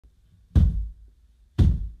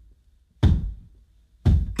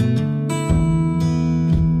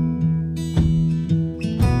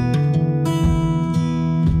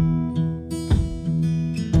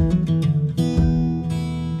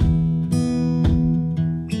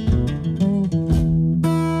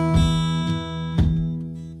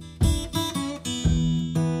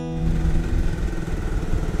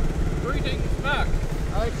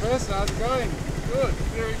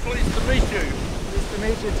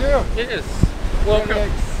too. Yes.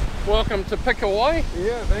 Welcome to Pickaway.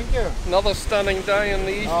 Yeah, thank you. Another stunning day in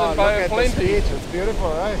the Eastern Bay of Plenty. Beach. It's beautiful,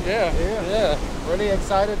 right? Yeah. Really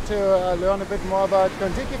excited to learn a bit more about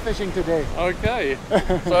Kontiki fishing today. Okay.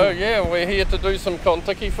 So yeah, we're here to do some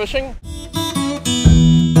Kontiki fishing.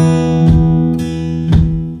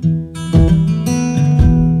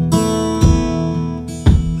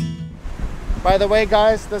 By the way,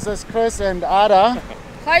 guys, this is Chris and Ada.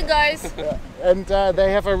 Hi guys. And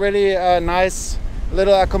they have a really nice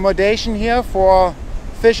little accommodation here for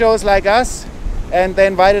fishos like us, and they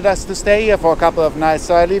invited us to stay here for a couple of nights.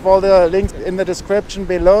 So I leave all the links in the description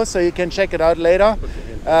below so you can check it out later.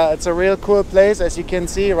 It's a real cool place, as you can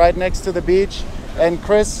see, right next to the beach. And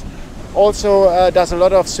Chris also does a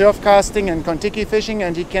lot of surf casting and Kontiki fishing,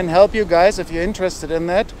 and he can help you guys if you're interested in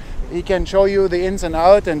that. He can show you the ins and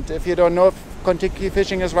outs, and if you don't know if Kontiki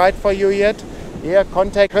fishing is right for you yet, yeah,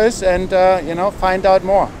 contact Chris and find out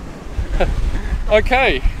more.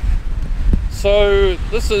 Okay, so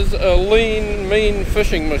this is a lean, mean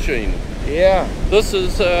fishing machine. Yeah. This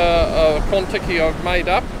is a Kontiki I've made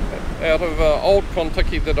up out of an old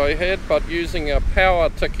Kontiki that I had, but using a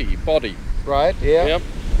Powertiki body. Right, yeah. Yep.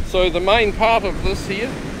 So the main part of this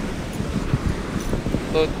here,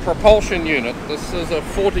 the propulsion unit, this is a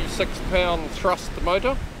 46-pound thrust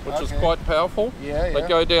motor, which is quite powerful. Yeah. They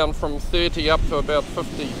go down from 30 up to about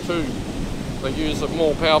 52. They use a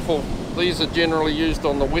more powerful. These are generally used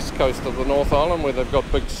on the west coast of the North Island where they've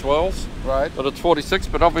got big swells. Right. But it's 46,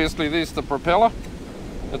 but obviously there's the propeller.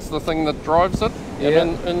 It's the thing that drives it. Yeah.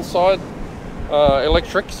 And inside,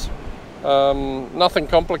 electrics. Nothing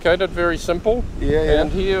complicated, very simple. Yeah.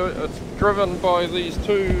 And here it's driven by these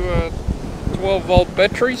two 12-volt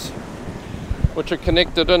batteries, which are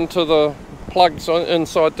connected into the plugs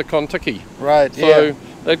inside the Kontiki. Right, So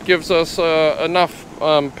that gives us enough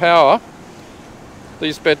power.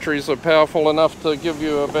 These batteries are powerful enough to give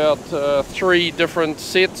you about 3 different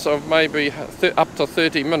sets of maybe up to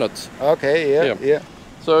 30 minutes. Okay, yeah.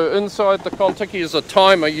 So inside the Kontiki is a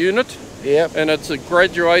timer unit. Yeah. And it's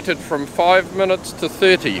graduated from 5 minutes to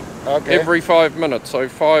 30. Okay. Every 5 minutes, so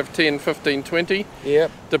 5, 10, 15, 20.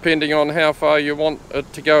 Yep. Depending on how far you want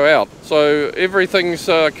it to go out. So everything's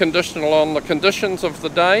conditional on the conditions of the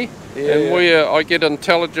day, and where I get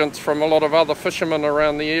intelligence from a lot of other fishermen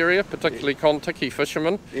around the area, particularly Kontiki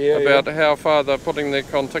fishermen, about how far they're putting their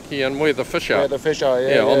Kontiki and where the fish are. Where the fish are,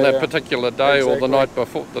 on that particular day or the night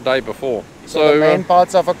before, the day before. So the main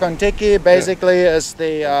parts of a Kontiki basically is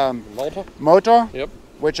the motor. Yep.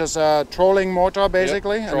 Which is a trolling motor,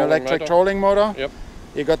 basically, an electric trolling motor. Yep.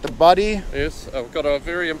 You got the body. Yes, I've got a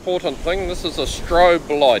very important thing. This is a strobe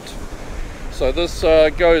light. So this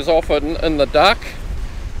goes off in the dark,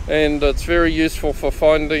 and it's very useful for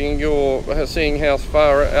finding seeing how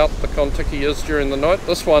far out the Kontiki is during the night.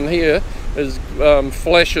 This one here is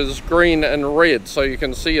flashes green and red, so you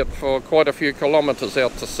can see it for quite a few kilometers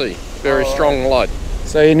out to sea. Very strong light.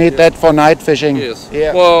 So you need that for night fishing. Yes.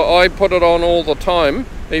 Yeah. Well, I put it on all the time,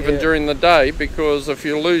 even during the day, because if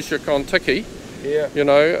you lose your Kontiki,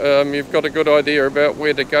 you've got a good idea about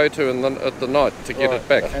where to go to at the night to get it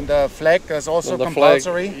back. And the flag is also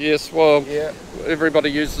compulsory? Flag, yes, well, everybody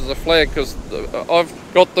uses a flag because I've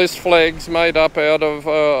got these flags made up out of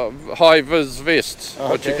high-vis vests,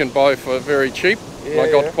 which you can buy for very cheap. I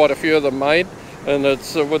got quite a few of them made, and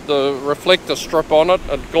it's with the reflector strip on it,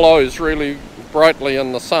 it glows really brightly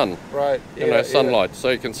in the sun. Right. Sunlight, so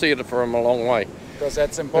you can see it from a long way. Because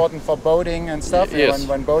that's important for boating and stuff. Yes.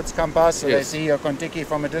 When boats come past, so they see your Kontiki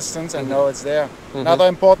from a distance and know it's there. Another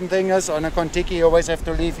important thing is on a Kontiki you always have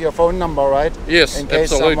to leave your phone number, right? Yes, in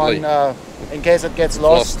case absolutely. In case it gets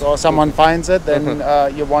lost or someone finds it, then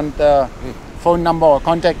you want the phone number or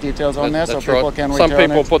contact details on there so people can return it. Some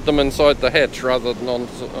people put them inside the hatch rather than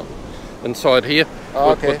inside here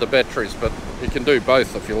with the batteries, but you can do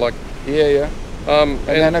both if you like. Yeah. And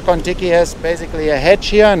then a Kontiki has basically a hatch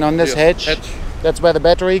here, and on this hatch, that's where the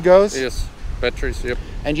battery goes? Yes, batteries, yep.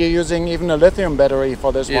 And you're using even a lithium battery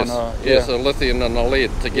for this one? Yes, a lithium and a lead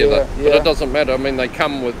together. But it doesn't matter, I mean they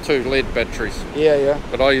come with 2 lead batteries. Yeah.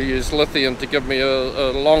 But I use lithium to give me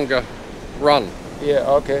a longer run. Yeah,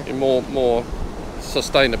 okay. More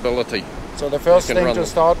sustainability. So the first thing to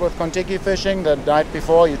start with Kontiki fishing, the night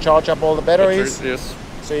before you charge up all the batteries? Yes.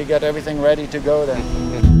 So you get everything ready to go then?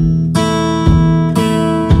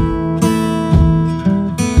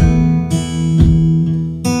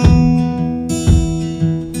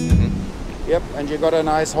 Yep, and you got a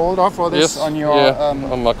nice holder for this on your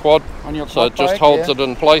on my quad. On your so quad it just bike, holds it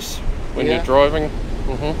in place when you're driving.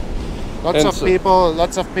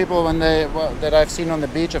 Lots of people when that I've seen on the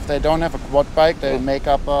beach, if they don't have a quad bike, they make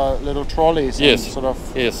up little trolleys and sort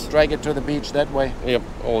of drag it to the beach that way. Yep,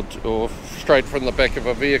 or straight from the back of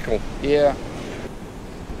a vehicle. Yeah.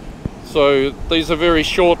 So these are very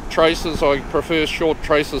short traces. I prefer short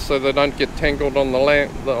traces so they don't get tangled on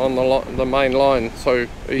the main line so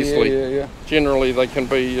easily. Yeah. Generally they can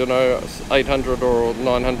be 800 or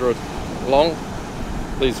 900 long.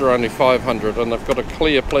 These are only 500, and they've got a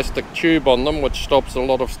clear plastic tube on them which stops a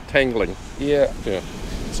lot of tangling. Yeah. Yeah.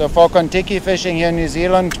 So for Kontiki fishing here in New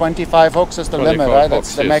Zealand, 25 hooks is the limit, right?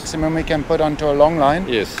 That's the maximum we can put onto a long line.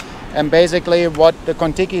 Yes. And basically what the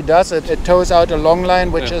Kontiki does, it tows out a long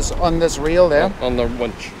line which is on this reel there. On the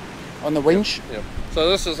winch. On the winch? Yep. So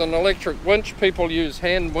this is an electric winch. People use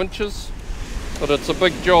hand winches, but it's a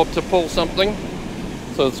big job to pull something.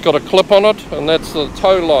 So it's got a clip on it, and that's the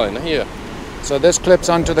tow line here. So this clips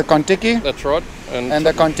onto the Kontiki. That's right. And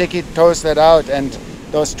the Kontiki tows that out, and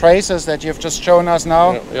those traces that you've just shown us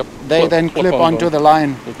now, they then clip onto the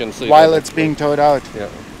line you can see while it's being towed out. Yeah.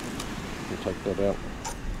 You take that out.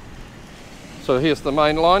 So here's the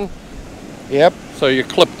main line. Yep. So you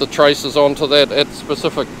clip the traces onto that at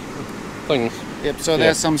specific things. Yep. So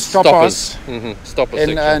there's some stoppers. Stopper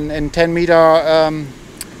in 10 meter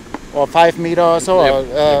or 5 meter or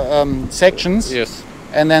so sections. Yes.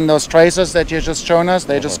 And then those traces that you just shown us,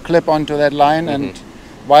 they just clip onto that line, and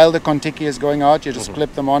while the Kontiki is going out, you just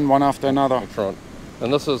clip them on one after another. That's right.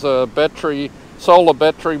 And this is a solar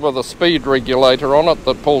battery with a speed regulator on it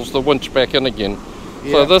that pulls the winch back in again.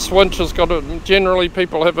 Yeah. So this winch has got generally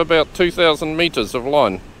people have about 2,000 meters of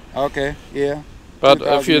line. Okay, yeah. But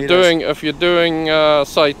if you're doing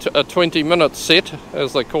say a 20-minute set,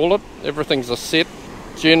 as they call it, everything's a set.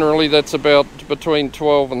 Generally, that's about between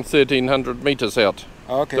 12 and 1,300 meters out.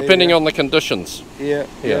 Okay. Depending on the conditions. Yeah.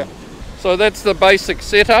 So that's the basic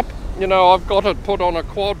setup. I've got it put on a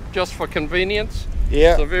quad just for convenience.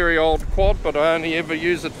 Yeah. It's a very old quad, but I only ever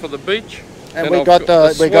use it for the beach. And we got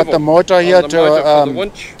the motor here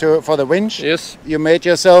for the winch. Yes. You made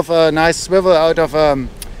yourself a nice swivel out of a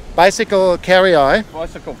bicycle carrier, eh?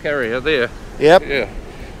 Bicycle carrier there. Yep. Yeah.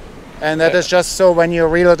 And that is just so when you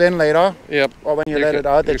reel it in later, or when you let it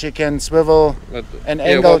out, that you can swivel an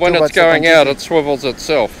angle. Well, when it's going out, it swivels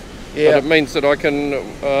itself. Yeah. But it means that I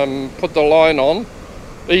can put the line on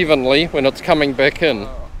evenly when it's coming back in.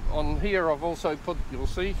 On here I've also put, you'll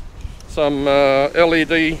see, some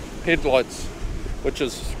LED headlights, which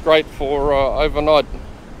is great for overnight,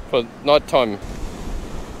 for nighttime.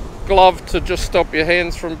 Glove to just stop your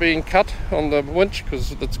hands from being cut on the winch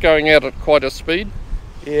because it's going out at quite a speed.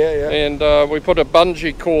 Yeah. And we put a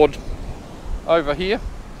bungee cord over here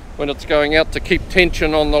when it's going out to keep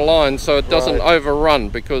tension on the line so it doesn't overrun,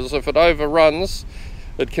 because if it overruns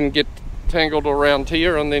it can get tangled around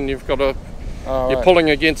here, and then you've got you're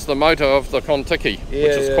pulling against the motor of the Kontiki, which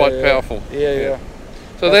is quite powerful. Yeah.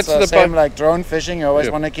 So that's the same like drone fishing. You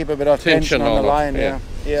always want to keep a bit of tension on the line. Yeah.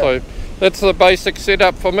 So that's the basic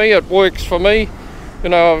setup for me. It works for me.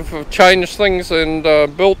 I've changed things and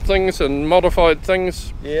built things and modified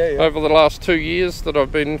things over the last 2 years that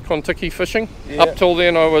I've been Kontiki fishing. Up till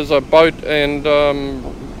then I was a boat and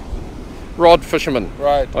rod fisherman.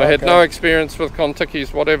 Right. I had no experience with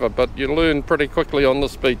Kontikis, whatever, but you learn pretty quickly on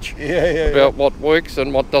this beach about what works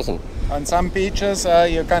and what doesn't. On some beaches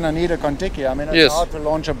you kind of need a Kontiki. I mean, it's hard to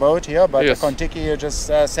launch a boat here, but the Kontiki, you just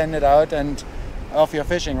send it out and off your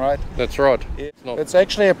fishing, right? That's right. It's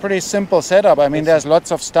actually a pretty simple setup. I mean, there's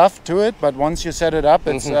lots of stuff to it, but once you set it up,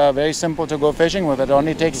 it's very simple to go fishing with. It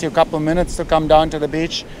only takes you a couple of minutes to come down to the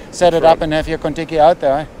beach, set it up, and have your Kontiki out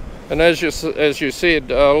there. And as you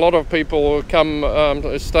said, a lot of people come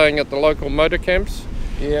staying at the local motor camps.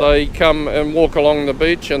 They come and walk along the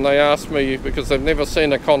beach and they ask me, because they've never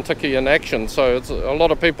seen a Kontiki in action, so a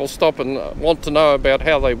lot of people stop and want to know about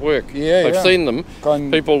how they work. They've seen them,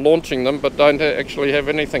 people launching them, but don't actually have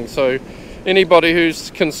anything. So anybody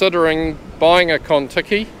who's considering buying a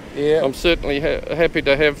Kontiki, I'm certainly happy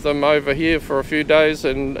to have them over here for a few days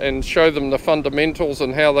and show them the fundamentals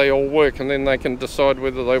and how they all work, and then they can decide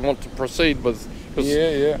whether they want to proceed with, because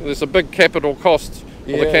there's a big capital cost.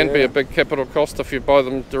 Well, there can be a big capital cost if you buy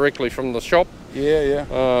them directly from the shop.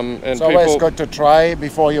 And it's always good to try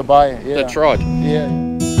before you buy. That's right.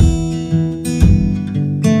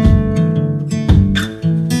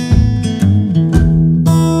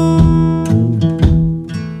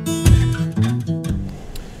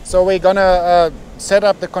 So we're gonna set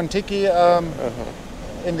up the Kontiki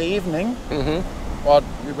in the evening. Well,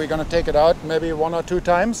 we're gonna take it out maybe 1 or 2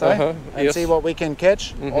 times, and yes. see what we can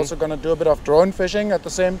catch. Also gonna do a bit of drone fishing at the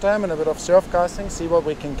same time and a bit of surf casting, see what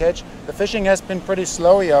we can catch. The fishing has been pretty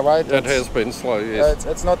slow here, right? It has been slow, yes.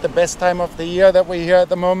 It's not the best time of the year that we're here at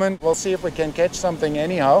the moment. We'll see if we can catch something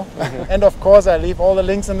anyhow. And of course, I leave all the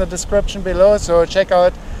links in the description below, so check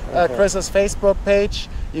out Chris's Facebook page.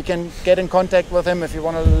 You can get in contact with him if you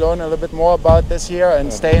want to learn a little bit more about this here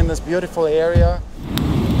and stay in this beautiful area.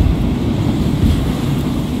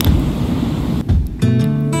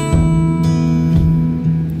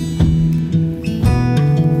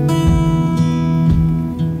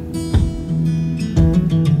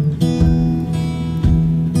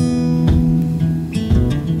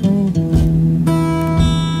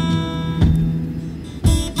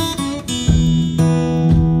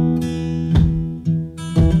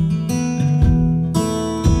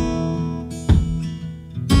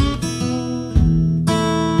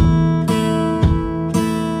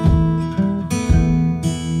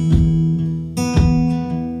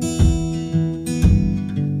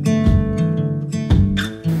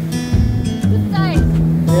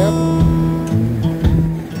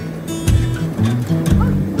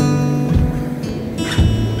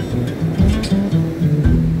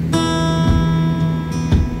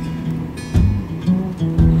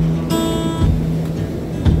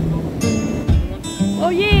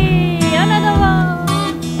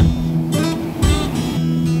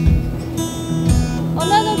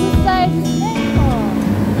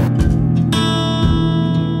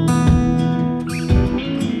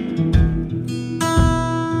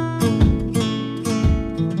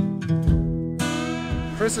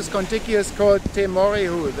 Chris's Kontiki is called Te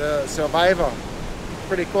Morihu, the survivor.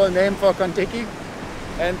 Pretty cool name for Kontiki.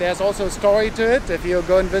 And there's also a story to it. If you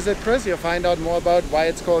go and visit Chris, you'll find out more about why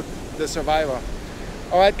it's called the survivor.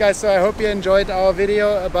 Alright guys, so I hope you enjoyed our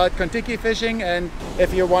video about Kontiki fishing, and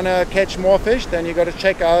if you want to catch more fish, then you got to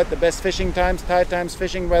check out the best fishing times, tide times,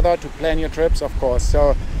 fishing weather to plan your trips, of course.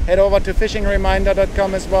 So head over to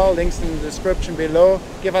fishingreminder.com as well, links in the description below.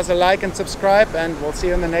 Give us a like and subscribe, and we'll see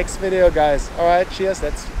you in the next video, guys. Alright, cheers.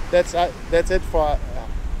 That's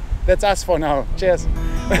us for now. Cheers.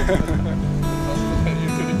 You're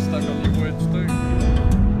getting stuck on your words.